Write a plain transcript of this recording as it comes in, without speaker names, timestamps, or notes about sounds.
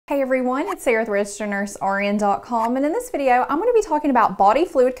Hey everyone, it's Sarah with RegisteredNurseRN.com, and in this video I'm going to be talking about body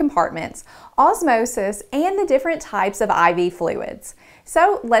fluid compartments, osmosis, and the different types of IV fluids.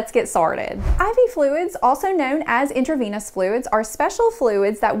 So let's get started. IV fluids, also known as intravenous fluids, are special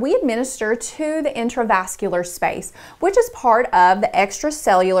fluids that we administer to the intravascular space, which is part of the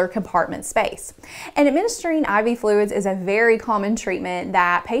extracellular compartment space. And administering IV fluids is a very common treatment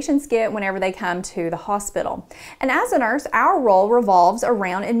that patients get whenever they come to the hospital. And as a nurse, our role revolves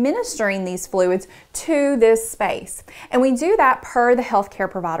around administering these fluids to this space. And we do that per the healthcare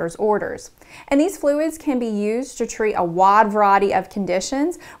provider's orders. And these fluids can be used to treat a wide variety of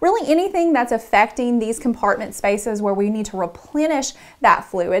conditions, really anything that's affecting these compartment spaces where we need to replenish that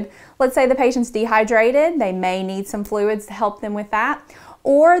fluid. Let's say the patient's dehydrated, they may need some fluids to help them with that.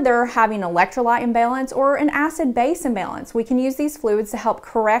 Or they're having electrolyte imbalance or an acid-base imbalance. We can use these fluids to help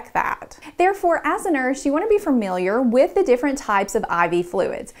correct that. Therefore, as a nurse, you want to be familiar with the different types of IV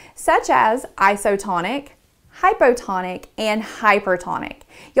fluids, such as isotonic, hypotonic, and hypertonic.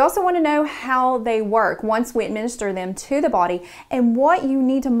 You also want to know how they work once we administer them to the body and what you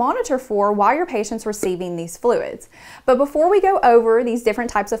need to monitor for while your patient's receiving these fluids. But before we go over these different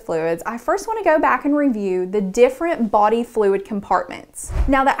types of fluids, I first want to go back and review the different body fluid compartments.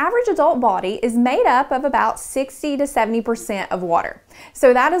 Now, the average adult body is made up of about 60 to 70% of water.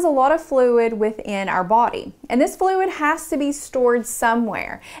 So that is a lot of fluid within our body. And this fluid has to be stored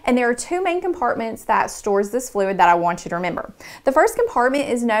somewhere. And there are two main compartments that stores this fluid that I want you to remember. The first compartment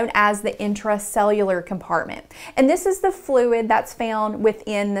is known as the intracellular compartment. And this is the fluid that's found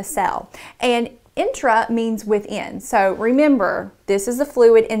within the cell. And intra means within. So remember, this is the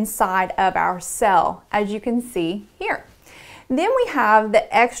fluid inside of our cell, as you can see here. Then we have the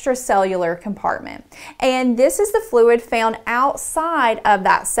extracellular compartment, and this is the fluid found outside of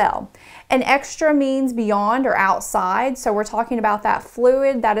that cell. And extra means beyond or outside, so we're talking about that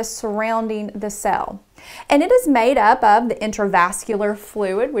fluid that is surrounding the cell. And it is made up of the intravascular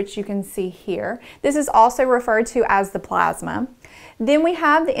fluid, which you can see here. This is also referred to as the plasma. Then we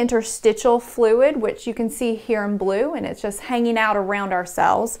have the interstitial fluid, which you can see here in blue, and it's just hanging out around our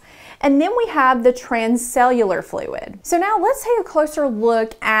cells. And then we have the transcellular fluid. So now let's take a closer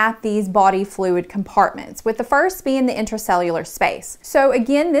look at these body fluid compartments, with the first being the intracellular space. So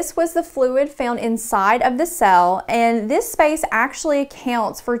again, this was the fluid found inside of the cell, and this space actually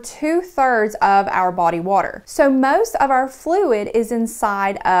accounts for 2/3 of our body water. So most of our fluid is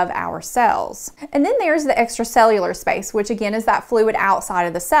inside of our cells. And then there's the extracellular space, which again is that fluid outside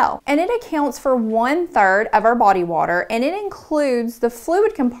of the cell. And it accounts for 1/3 of our body water, and it includes the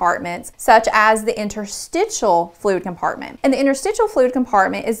fluid compartments such as the interstitial fluid compartment. And the interstitial fluid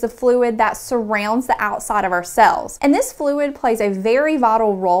compartment is the fluid that surrounds the outside of our cells. And this fluid plays a very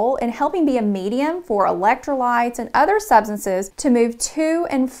vital role in helping be a medium for electrolytes and other substances to move to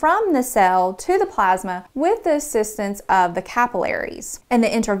and from the cell to the plasma with the assistance of the capillaries. And the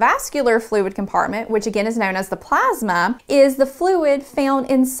intravascular fluid compartment, which again is known as the plasma, is the fluid found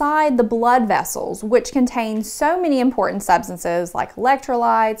inside the blood vessels, which contain so many important substances like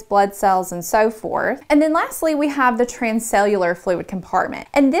electrolytes, blood cells, and so forth. And then lastly, we have the transcellular fluid compartment.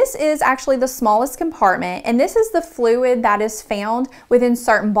 And this is actually the smallest compartment, and this is the fluid that is found within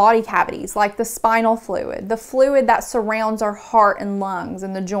certain body cavities, like the spinal fluid, the fluid that surrounds our heart and lungs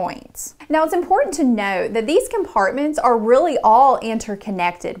and the joints. Now, it's important to note that these compartments are really all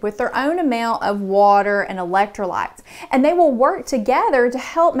interconnected with their own amount of water and electrolytes, and they will work together to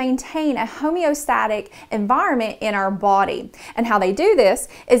help maintain a homeostatic environment in our body. And how they do this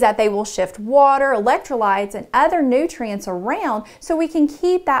is that they will shift water, electrolytes, and other nutrients around so we can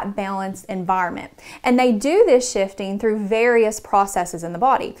keep that balanced environment. And they do this shifting through various processes in the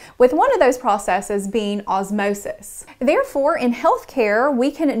body, with one of those processes being osmosis. Therefore, in healthcare,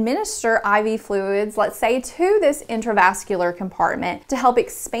 we can administer IV fluids, let's say, to this intravascular compartment to help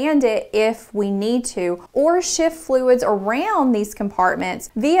expand it if we need to, or shift fluids around these compartments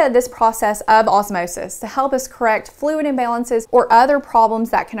via this process of osmosis to help us correct fluid imbalances or other problems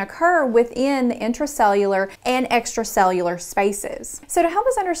that can occur within the intracellular and extracellular spaces. So to help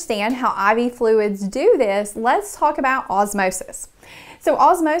us understand how IV fluids do this, let's talk about osmosis. So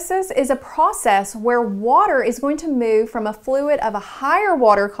osmosis is a process where water is going to move from a fluid of a higher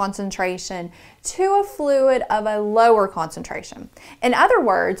water concentration to a fluid of a lower concentration. In other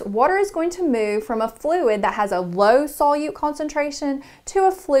words, water is going to move from a fluid that has a low solute concentration to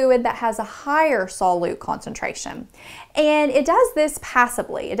a fluid that has a higher solute concentration. And it does this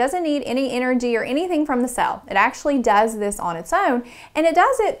passively. It doesn't need any energy or anything from the cell. It actually does this on its own, and it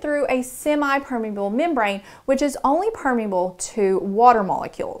does it through a semi-permeable membrane, which is only permeable to water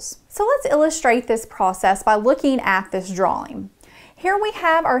molecules. So let's illustrate this process by looking at this drawing. Here we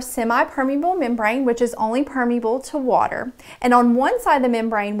have our semi-permeable membrane, which is only permeable to water. And on one side of the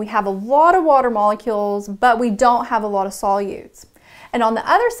membrane, we have a lot of water molecules, but we don't have a lot of solutes. And on the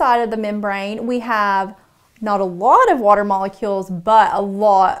other side of the membrane, we have not a lot of water molecules, but a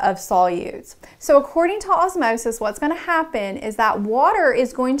lot of solutes. So according to osmosis, what's going to happen is that water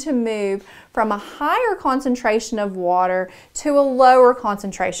is going to move from a higher concentration of water to a lower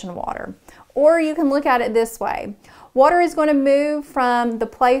concentration of water. Or you can look at it this way. Water is going to move from the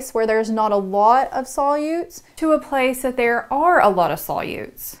place where there's not a lot of solutes to a place that there are a lot of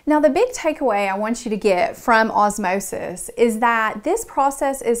solutes. Now, the big takeaway I want you to get from osmosis is that this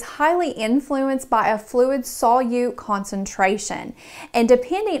process is highly influenced by a fluid solute concentration. And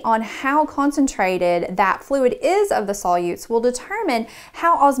depending on how concentrated that fluid is of the solutes will determine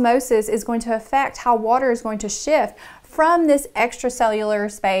how osmosis is going to affect how water is going to shift from this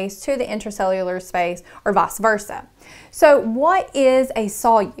extracellular space to the intracellular space, or vice versa. So what is a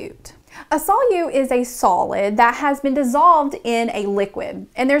solute? A solute is a solid that has been dissolved in a liquid.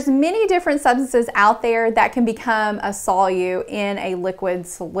 And there's many different substances out there that can become a solute in a liquid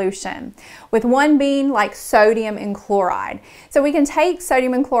solution, with one being like sodium and chloride. So we can take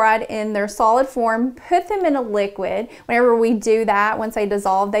sodium and chloride in their solid form, put them in a liquid. Whenever we do that, once they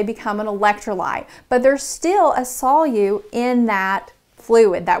dissolve, they become an electrolyte. But there's still a solute in that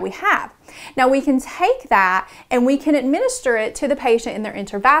fluid that we have. Now we can take that and we can administer it to the patient in their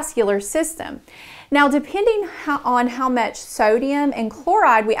intravascular system. Now, depending on how much sodium and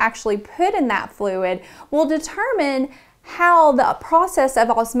chloride we actually put in that fluid will determine how the process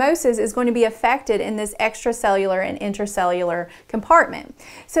of osmosis is going to be affected in this extracellular and intracellular compartment.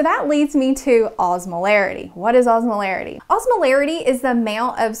 So that leads me to osmolarity. What is osmolarity? Osmolarity is the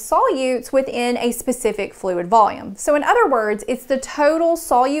amount of solutes within a specific fluid volume. So in other words, it's the total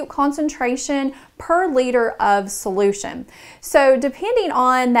solute concentration per liter of solution. So depending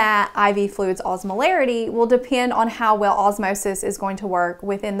on that IV fluid's osmolarity will depend on how well osmosis is going to work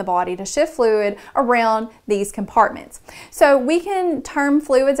within the body to shift fluid around these compartments. So we can term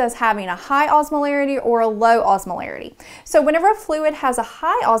fluids as having a high osmolarity or a low osmolarity. So whenever a fluid has a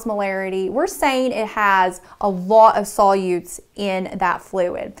high osmolarity, we're saying it has a lot of solutes in that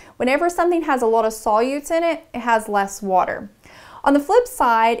fluid. Whenever something has a lot of solutes in it, it has less water. On the flip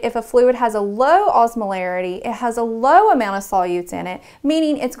side, if a fluid has a low osmolarity, it has a low amount of solutes in it,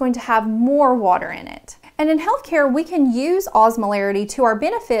 meaning it's going to have more water in it. And in healthcare, we can use osmolarity to our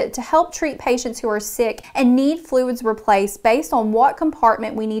benefit to help treat patients who are sick and need fluids replaced based on what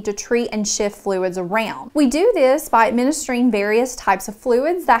compartment we need to treat and shift fluids around. We do this by administering various types of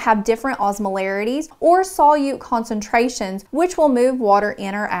fluids that have different osmolarities or solute concentrations, which will move water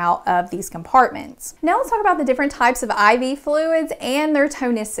in or out of these compartments. Now let's talk about the different types of IV fluids and their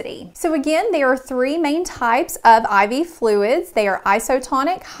tonicity. So again, there are three main types of IV fluids. They are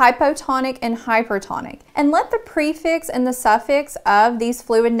isotonic, hypotonic, and hypertonic. And let the prefix and the suffix of these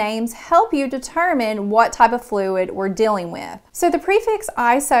fluid names help you determine what type of fluid we're dealing with. So the prefix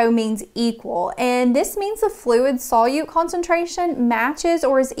iso means equal, and this means the fluid solute concentration matches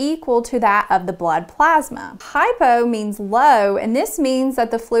or is equal to that of the blood plasma. Hypo means low, and this means that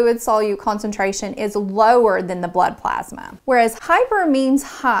the fluid solute concentration is lower than the blood plasma. Whereas hyper means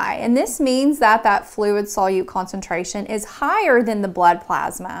high, and this means that that fluid solute concentration is higher than the blood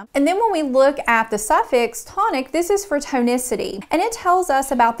plasma. And then when we look at the suffix tonic, this is for tonicity, and it tells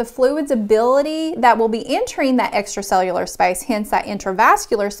us about the fluid's ability that will be entering that extracellular space, hence that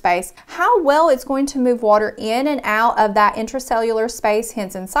intravascular space, how well it's going to move water in and out of that intracellular space,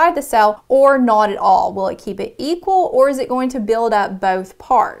 hence inside the cell, or not at all. Will it keep it equal, or is it going to build up both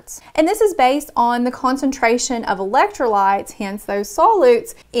parts? And this is based on the concentration of electrolytes, hence those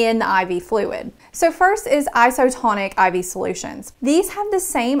solutes, in the IV fluid. So first is isotonic IV solutions. These have the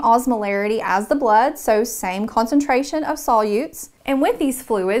same osmolarity as the blood, so same concentration of solutes. And with these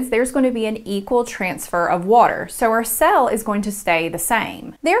fluids, there's going to be an equal transfer of water, so our cell is going to stay the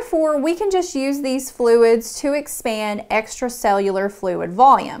same. Therefore, we can just use these fluids to expand extracellular fluid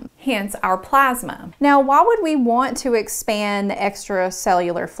volume, hence our plasma. Now, why would we want to expand the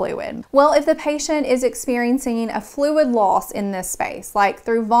extracellular fluid? Well, if the patient is experiencing a fluid loss in this space, like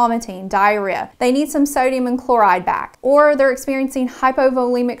through vomiting, diarrhea, they need some sodium and chloride back, or they're experiencing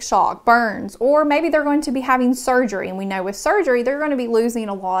hypovolemic shock, burns, or maybe they're going to be having surgery, and we know with surgery, they're going to be losing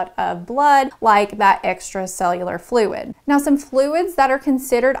a lot of blood, like that extracellular fluid. Now, some fluids that are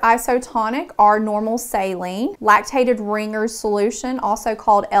considered isotonic are normal saline, lactated Ringer's solution, also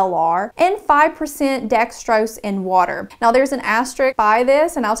called LR, and 5% dextrose in water. Now, there's an asterisk by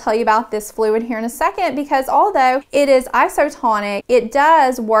this, and I'll tell you about this fluid here in a second, because although it is isotonic, it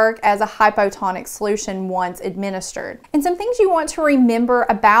does work as a hypotonic solution once administered. And some things you want to remember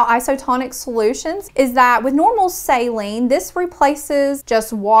about isotonic solutions is that with normal saline, this replaces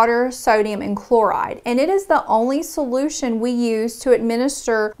just water, sodium, and chloride, and it is the only solution we use to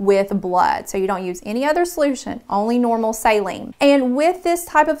administer with blood. So you don't use any other solution, only normal saline. And with this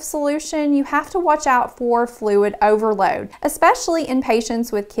type of solution, you have to watch out for fluid overload, especially in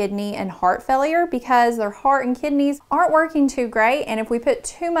patients with kidney and heart failure, because their heart and kidneys aren't working too great, and if we put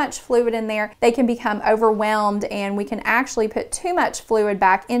too much fluid in there, they can become overwhelmed, and we can actually put too much fluid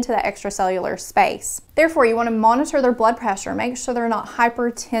back into the extracellular space. Therefore, you want to monitor their blood pressure, make sure they're not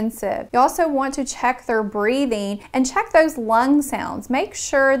hypertensive. You also want to check their breathing and check those lung sounds. Make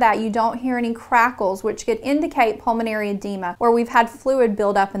sure that you don't hear any crackles, which could indicate pulmonary edema, where we've had fluid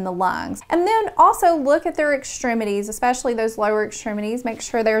build up in the lungs. And then also look at their extremities, especially those lower extremities. Make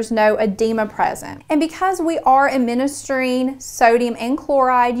sure there's no edema present. And because we are administering sodium and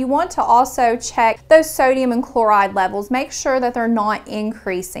chloride, you want to also check those sodium and chloride levels. Make sure that they're not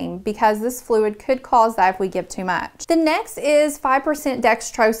increasing, because this fluid could cause that if we give too much. The next is 5%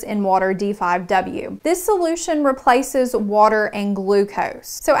 dextrose in water, D5W. This solution replaces water and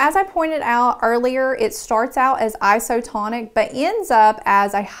glucose. So as I pointed out earlier, it starts out as isotonic but ends up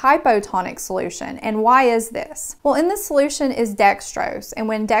as a hypotonic solution. And why is this? Well, in this solution is dextrose, and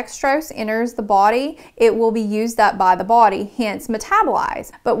when dextrose enters the body, it will be used up by the body, hence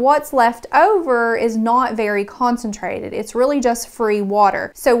metabolized. But what's left over is not very concentrated. It's really just free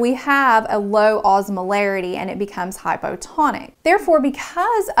water. So we have a low osmolarity and it becomes hypotonic. Therefore,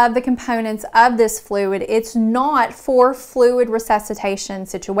 because of the components of this fluid, it's not for fluid resuscitation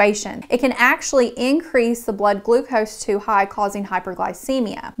situation. It can actually increase the blood glucose too high, causing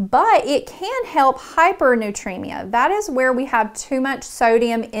hyperglycemia. But it can help hypernatremia. That is where we have too much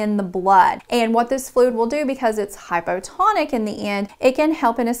sodium in the blood. And what this fluid will do, because it's hypotonic in the end, it can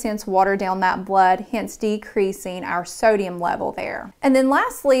help in a sense water down that blood, hence decreasing our sodium level there. And then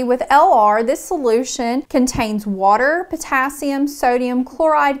lastly, with LR, this solution contains water, potassium, sodium,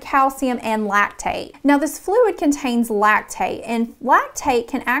 chloride, calcium, and lactate. Now this fluid contains lactate, and lactate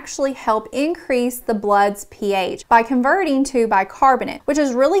can actually help increase the blood's pH by converting to bicarbonate, which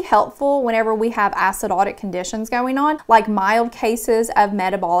is really helpful whenever we have acidotic conditions going on, like mild cases of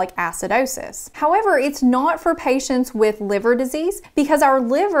metabolic acidosis. However, it's not for patients with liver disease, because our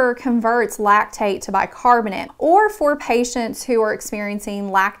liver converts lactate to bicarbonate, or for patients who are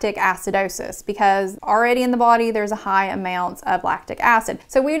experiencing lactic acidosis, because already in the body there's a high amount of lactic acid.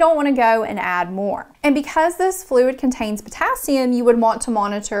 So we don't want to go and add more. And because this fluid contains potassium, you would want to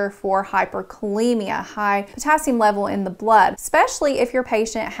monitor for hyperkalemia, high potassium level in the blood, especially if your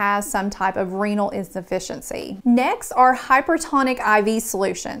patient has some type of renal insufficiency. Next are hypertonic IV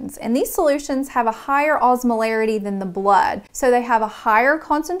solutions, and these solutions have a higher osmolarity than the blood, so they have a higher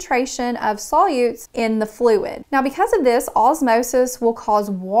concentration of solutes in the fluid. Now because of this, osmosis will cause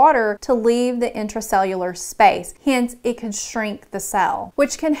water to leave the intracellular space, hence it could shrink the cell,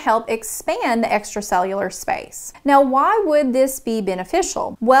 which can help expand the extracellular space. Now why would this be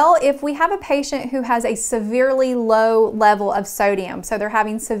beneficial? Well, if we have a patient who has a severely low level of sodium, so they're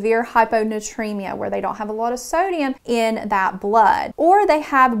having severe hyponatremia where they don't have a lot of sodium in that blood, or they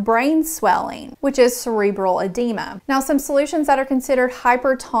have brain swelling, which is cerebral edema. Now some solutions that are considered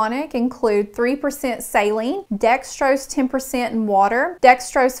hypertonic include 3% saline, dextrose 10% in water,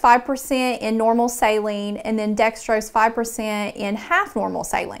 dextrose 5% in normal saline, and then dextrose 5% in half normal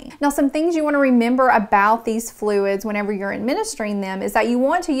saline. Now some things you want to remember about these fluids whenever you're administering them is that you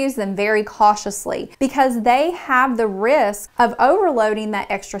want to use them very cautiously, because they have the risk of overloading that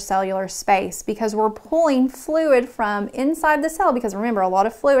extracellular space, because we're pulling fluid from inside the cell, because remember, a lot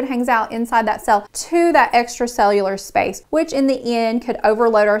of fluid hangs out inside that cell, to that extracellular space, which in the end could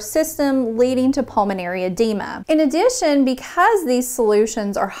overload our system, leading to pulmonary edema. In addition, because these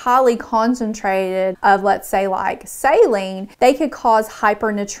solutions are highly concentrated of, let's say, like saline, they could cause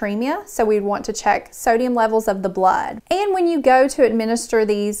hypernatremia, so we'd want to check sodium levels of the blood. And when you go to administer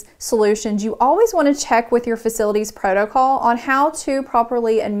these solutions, you always want to check with your facility's protocol on how to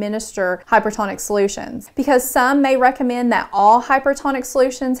properly administer hypertonic solutions, because some may recommend that all hypertonic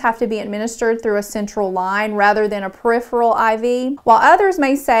solutions have to be administered through a central line rather than a peripheral IV, while others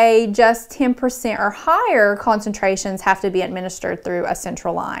may say just 10% or higher concentrations have to be administered through a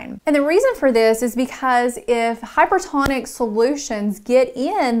central line. And the reason for this is because if hypertonic hypertonic solutions get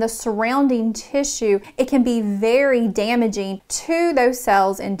in the surrounding tissue, it can be very damaging to those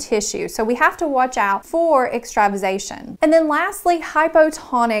cells and tissue. So we have to watch out for extravasation. And then lastly,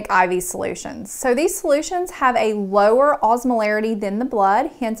 hypotonic IV solutions. So these solutions have a lower osmolarity than the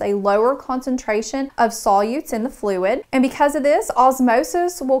blood, hence a lower concentration of solutes in the fluid. And because of this,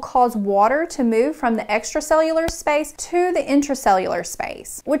 osmosis will cause water to move from the extracellular space to the intracellular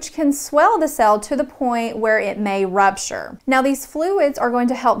space, which can swell the cell to the point where it may rupture. Now, these fluids are going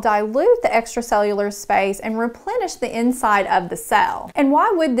to help dilute the extracellular space and replenish the inside of the cell. And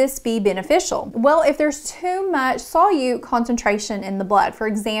why would this be beneficial? Well, if there's too much solute concentration in the blood, for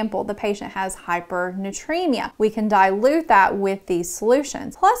example, the patient has hypernatremia, we can dilute that with these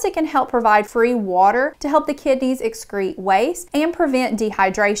solutions. Plus, it can help provide free water to help the kidneys excrete waste and prevent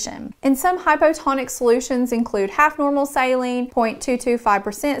dehydration. And some hypotonic solutions include half normal saline,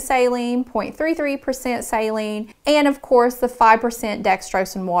 0.225% saline, 0.33% saline, and of course the 5%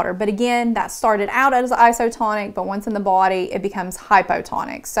 dextrose in water. But again, that started out as isotonic, but once in the body, it becomes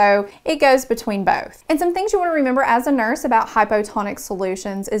hypotonic. So it goes between both. And some things you want to remember as a nurse about hypotonic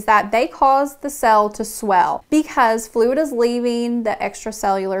solutions is that they cause the cell to swell because fluid is leaving the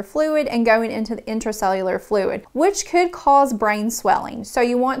extracellular fluid and going into the intracellular fluid, which could cause brain swelling. So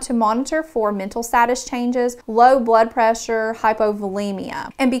you want to monitor for mental status changes, low blood pressure,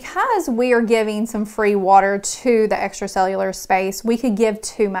 hypovolemia. And because we are giving some free water to the extracellular space, we could give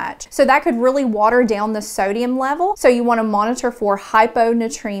too much. So that could really water down the sodium level. So you want to monitor for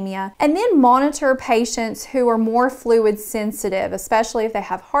hyponatremia and then monitor patients who are more fluid sensitive, especially if they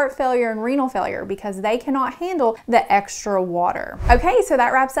have heart failure and renal failure, because they cannot handle the extra water. Okay, so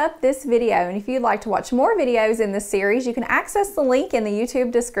that wraps up this video. And if you'd like to watch more videos in this series, you can access the link in the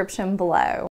YouTube description below.